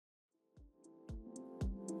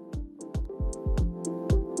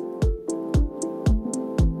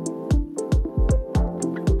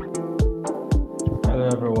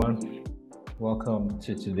welcome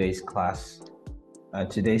to today's class.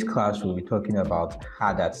 Today's class we'll be talking about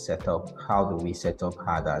Hardhat setup. How do we set up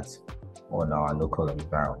Hardhat on our local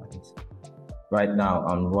environment? Right now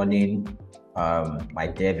I'm running my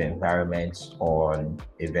dev environment on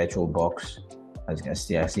a virtual box. As you can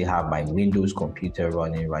see, I still have my Windows computer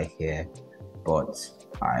running right here, but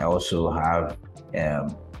I also have a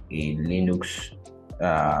Linux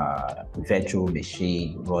virtual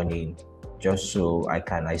machine running, just so I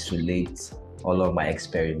can isolate all of my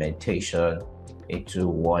experimentation into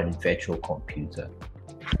one virtual computer.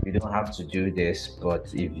 You don't have to do this,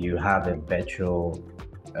 but if you have a virtual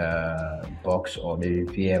box or maybe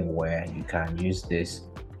VMware, you can use this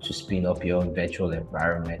to spin up your own virtual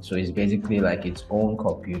environment. So it's basically like its own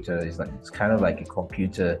computer. It's kind of like a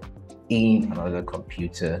computer in another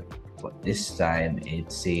computer, but this time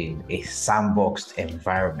it's a sandboxed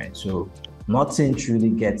environment. So nothing truly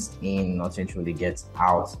gets in, nothing truly gets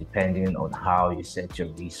out, depending on how you set your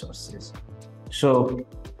resources. So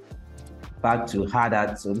back to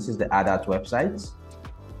Hardhat. So this is the Hardhat website.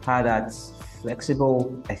 Hardhat's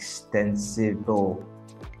flexible, extensible,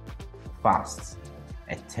 fast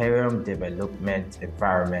Ethereum development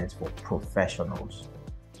environment for professionals.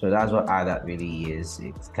 So that's what Hardhat really is.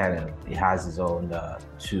 It has its own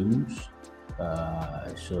tools.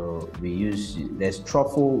 So there's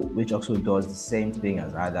Truffle, which also does the same thing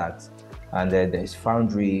as Hardhat, and then there's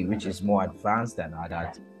Foundry, which is more advanced than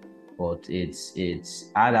Hardhat. But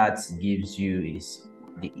Hardhat gives you is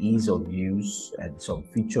the ease of use and some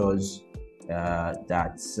features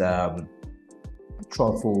that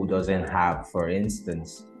Truffle doesn't have. For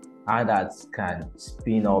instance, Hardhat can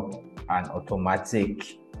spin up an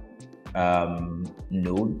automatic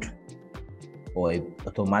node or an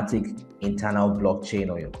automatic internal blockchain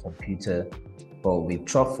on your computer, but with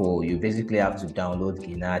Truffle you basically have to download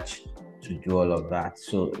Ginach to do all of that.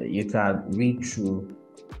 So you can read through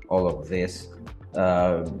all of this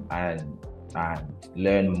and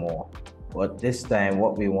learn more. But this time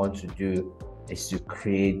what we want to do is to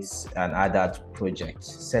create an Hardhat project,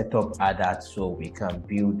 set up Hardhat so we can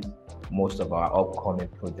build most of our upcoming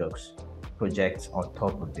projects on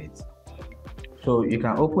top of it. So you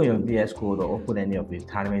can open your Vscode or open any of your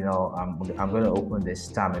terminal. I'm going to open this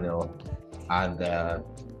terminal, and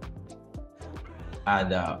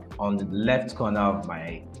on the left corner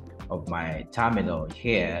of my terminal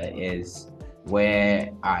here is where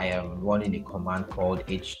I am running a command called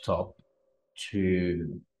htop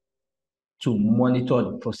to monitor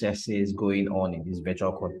the processes going on in this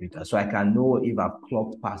virtual computer. So I can know if I've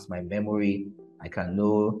clocked past my memory. I can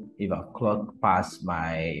know if I've clocked past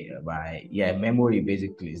my memory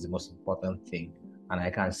basically is the most important thing. And I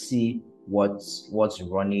can see what's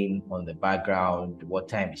running on the background, what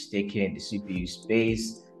time it's taking, the CPU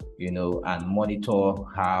space, and monitor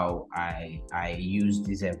how I use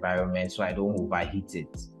this environment so I don't overheat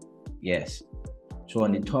it. Yes. So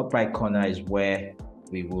on the top right corner is where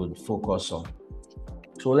we would focus on.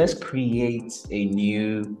 So let's create a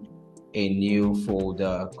new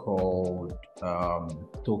folder called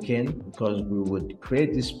token, because we would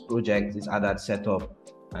create this project, this Hardhat setup,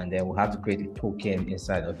 and then we'll have to create a token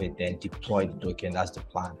inside of it, then deploy the token. That's the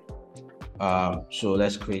plan. So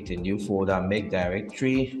let's create a new folder, make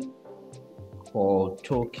directory called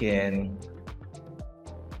token.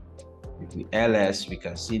 If we ls, we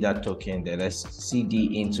can see that token. Then let's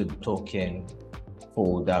cd into the token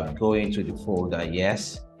folder, go into the folder.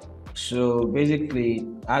 Yes. So basically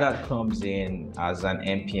Hardhat comes in as an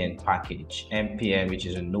npm package. Npm, which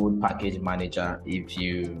is a node package manager. If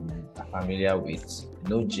you are familiar with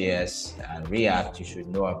Node.js and React, you should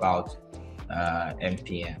know about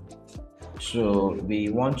npm. So we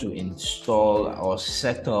want to install or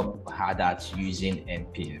set up Hardhat using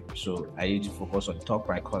npm. So I need to focus on the top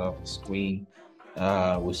right corner of the screen.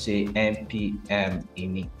 We'll say npm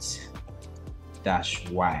init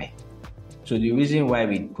 -y. So the reason why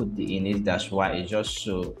we put the init -y is just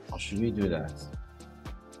so, or should we do that?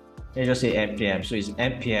 Let's just say npm. So it's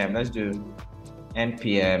npm. Let's do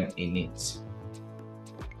npm init.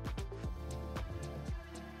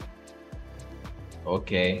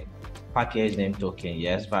 Okay. Package name token,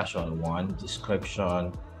 yes. Version 1.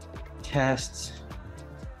 Description, test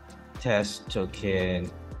token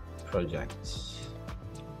project.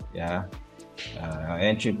 Yeah.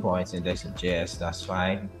 Entry points, index.js, that's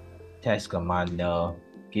fine. Test command, no.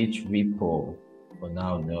 Git repo, for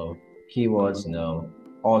now, no. Keywords, no.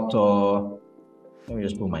 Author, let me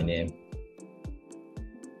just put my name.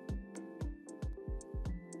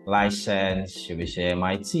 License, should we say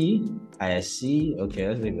MIT, ISC? Okay,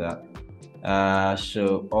 let's leave that.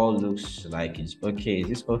 So all looks like it's okay. Is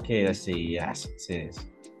this okay? Let's say yes, it is.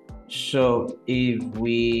 So if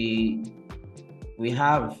we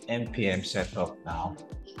have npm set up now,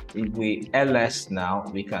 if we ls now,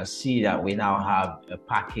 we can see that we now have a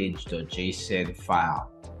package.json file.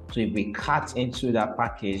 So if we cut into that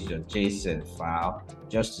package.json file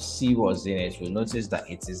just to see what's in it, we'll notice that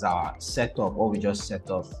it is our setup, what we just set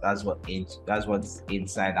up. That's what's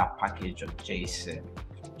inside that package.json.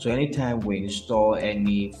 So anytime we install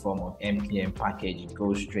any form of npm package, it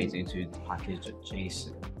goes straight into the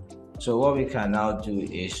package.json. So what we can now do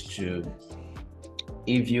is to,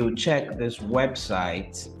 if you check this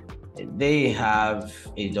website, they have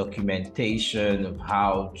a documentation of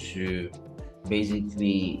how to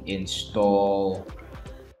basically install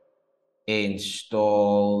Hardhat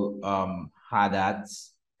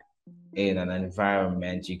in an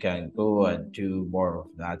environment. You can go and do more of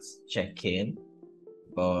that check-in,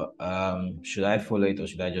 but should I follow it or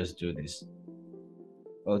should I just do this?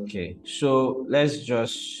 Okay, so let's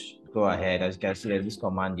just go ahead. As you can see, there's this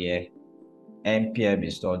command here, npm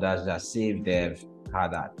install that save dev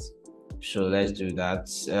Hardhat. So let's do that.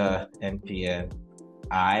 Npm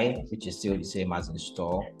I, which is still the same as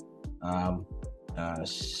install,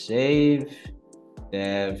 save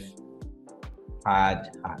dev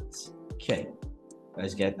Hardhat. Okay,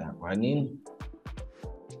 let's get that running.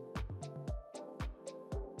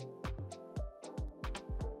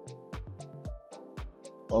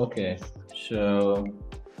 Okay, so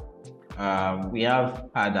we have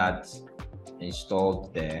Hardhat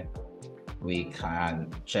installed there. We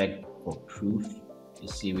can check for proof. You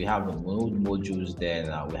see, we have the node modules there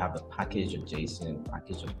now. We have the package.json,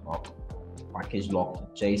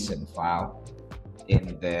 package.lock.json file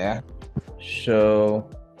in there. So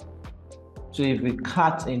if we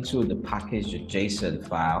cut into the package.json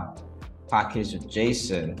file,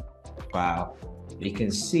 we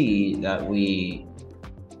can see that we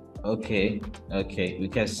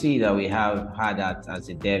can see that we have Hardhat as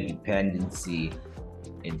a dev dependency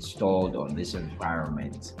installed on this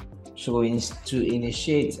environment. So to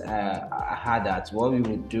initiate Hardhat, what we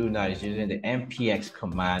would do now is using the npx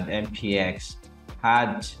command, npx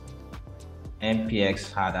Hardhat,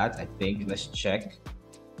 I think. Let's check.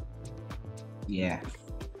 Yeah.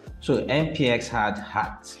 So npx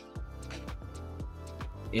Hardhat,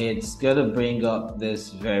 it's gonna bring up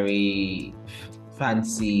this very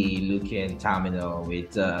fancy looking terminal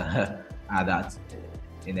with Hardhat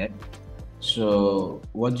in it. So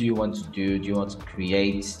what do you want to do? Do you want to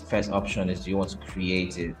create, first option is, do you want to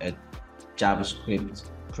create a JavaScript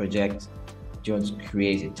project? Do you want to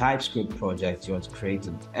create a TypeScript project? Do you want to create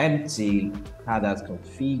an empty Hardhat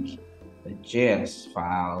config, a JS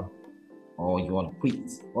file, or you want to quit?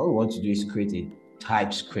 What we want to do is create a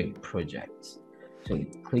TypeScript project. So we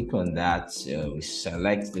click on that, we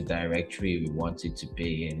select the directory we want it to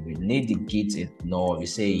be in. We need the git ignore. We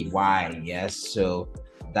say why, yes. So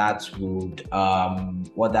that would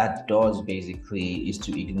what that does basically is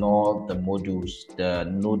to ignore the modules, the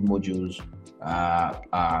node modules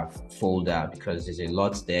folder, because there's a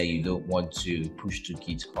lot there you don't want to push to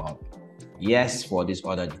GitHub. Yes for this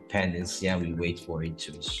other dependency, and we wait for it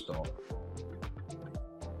to install.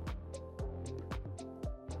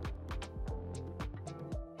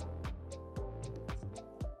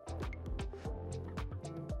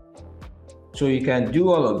 So you can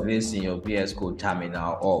do all of this in your Vscode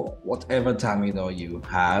terminal or whatever terminal you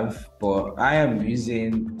have, but I am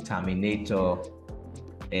using Terminator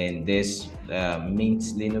in this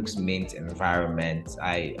Linux Mint environment.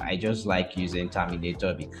 I just like using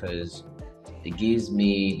Terminator because it gives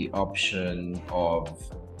me the option of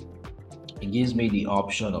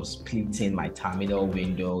splitting my terminal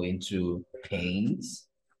window into panes,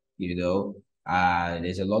 you know.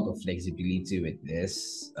 There's a lot of flexibility with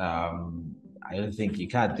this. I don't think you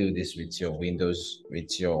can't do this with your Windows,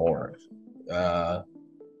 with your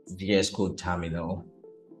VS Code terminal.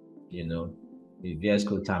 You know, with VS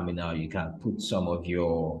Code terminal, you can put some of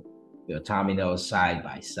your terminals side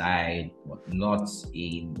by side, but not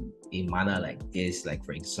in a manner like this. Like,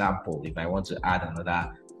 for example, if I want to add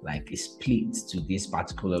another, like a split to this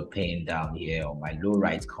particular pane down here on my low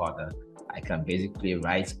right corner, I can basically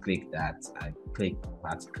right click that and click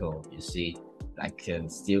particle. You see, I can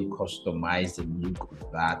still customize the look of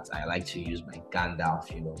that. I like to use my Gandalf,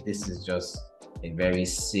 you know. This is just a very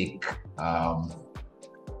sick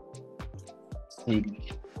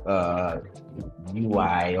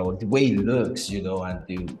UI, or the way it looks, you know, and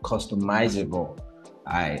the customizable.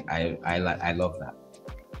 I love that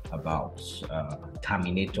about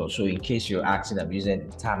Terminator. So in case you're asking, I'm using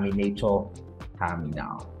Terminator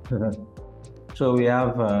terminal. So we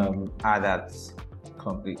have Hardhat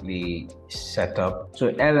completely set up. So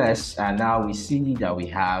ls, and now we see that we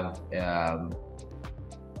have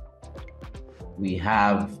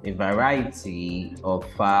a variety of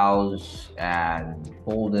files and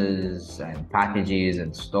folders and packages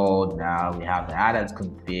installed. Now we have the Hardhat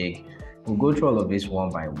config. We'll go through all of this one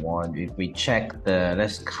by one. If we check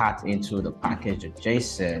let's cut into the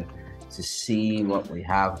package.json to see what we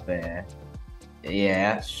have there.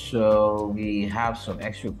 Yeah, so we have some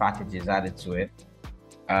extra packages added to it.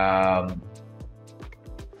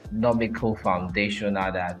 Nomical foundation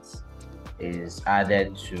that is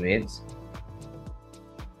added to it.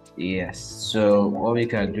 Yes, so what we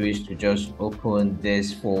can do is to just open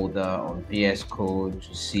this folder on Vscode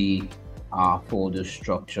to see our folder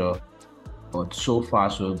structure. But so far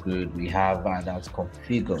so good. We have that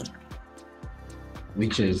configured,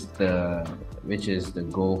 which is the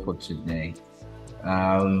goal for today.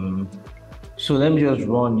 So let me just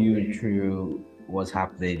run you through what's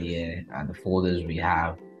happening here and the folders we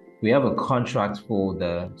have. We have a contract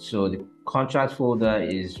folder. So the contract folder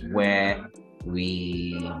is where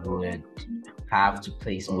we would have to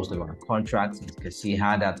place most of our contracts. You can see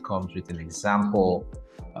how that comes with an example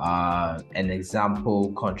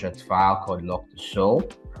contract file called lock to show.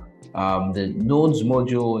 The nodes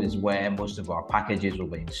module is where most of our packages will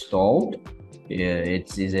be installed.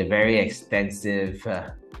 It is a very extensive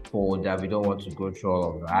folder. We don't want to go through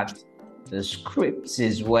all of that. The scripts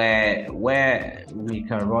is where we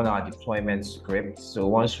can run our deployment scripts. So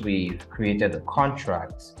once we've created the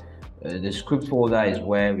contracts, the script folder is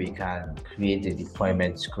where we can create a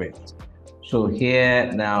deployment script. So here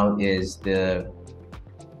now is an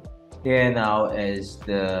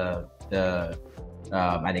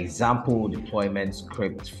example deployment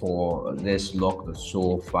script for this lock the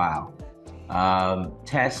soul file.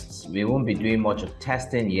 Tests, we won't be doing much of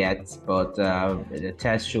testing yet, but the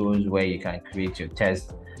test shows where you can create your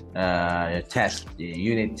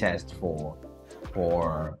unit test for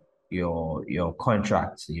your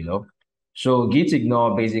contracts, you know. So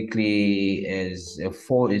gitignore basically is a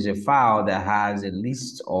file that has a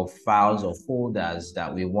list of files or folders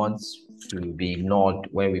that we want to be ignored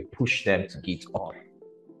when we push them to GitHub.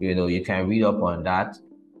 You know, you can read up on that.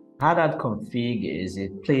 Hardhat config is a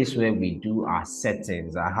place where we do our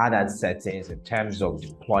settings, our Hardhat settings in terms of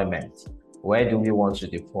deployment. Where do we want to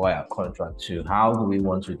deploy our contract to? How do we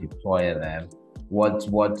want to deploy them? What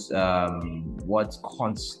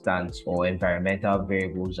constant or environmental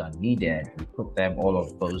variables are needed? We put them, all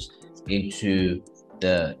of those, into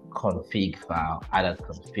the config file. Hardhat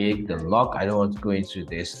config, the lock, I don't want to go into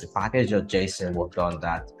this. The package.json worked on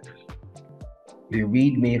that. The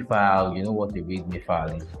README file, you know what the README file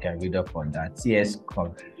is, you can read up on that.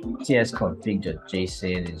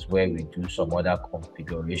 tsconfig.json is where we do some other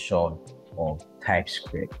configuration of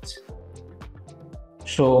TypeScript.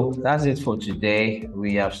 So that's it for today.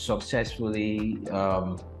 We have successfully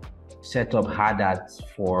set up Hardhat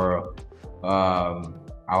for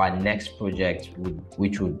our next project,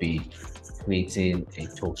 which would be creating a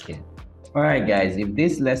token. All right, guys, if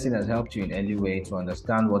this lesson has helped you in any way to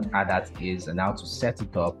understand what Hardhat is and how to set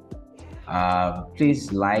it up,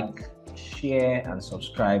 please like, share, and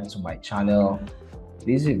subscribe to my channel.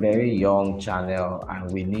 This is a very young channel and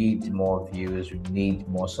we need more views, we need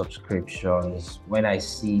more subscriptions. When I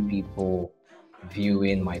see people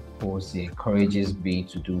viewing my posts, it encourages me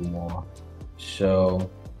to do more. So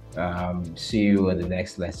see you in the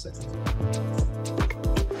next lesson.